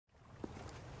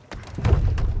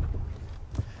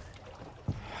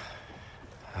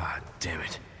damn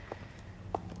it.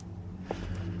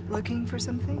 Looking for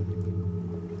something?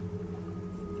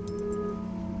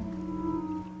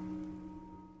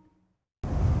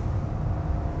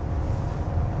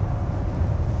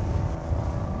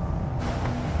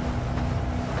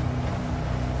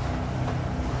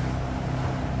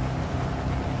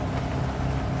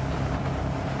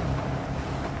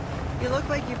 You look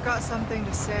like you've got something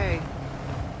to say.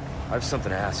 I have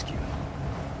something to ask you.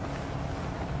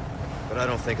 But I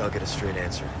don't think I'll get a straight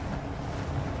answer.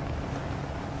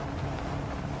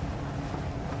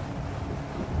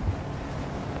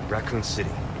 Raccoon City.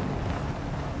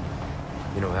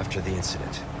 You know, after the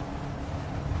incident,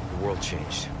 the world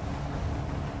changed.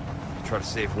 You try to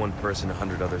save one person,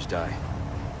 100 others die.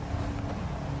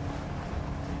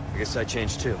 I guess I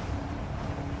changed too.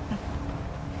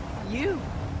 You?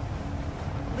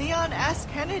 Leon S.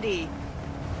 Kennedy.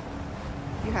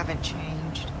 You haven't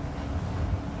changed.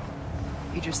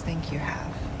 You just think you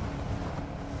have.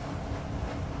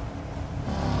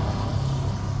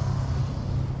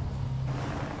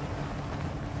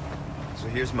 So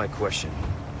here's my question.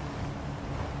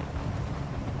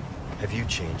 Have you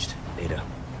changed, Ada?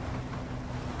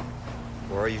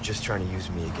 Or are you just trying to use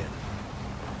me again?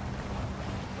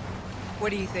 What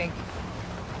do you think?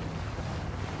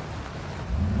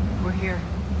 We're here.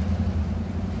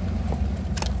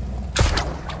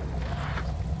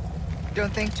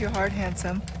 Don't think too hard,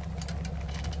 handsome.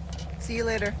 See you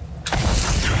later.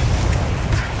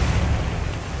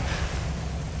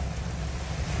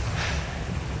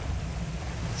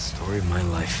 Story of my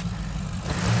life.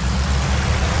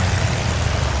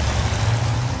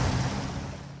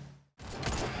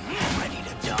 Ready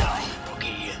to die,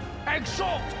 Boogie.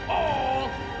 Exalt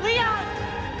all! Leon!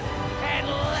 And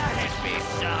let it be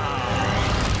so!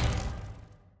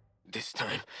 This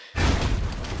time,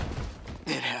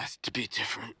 it has to be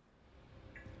different.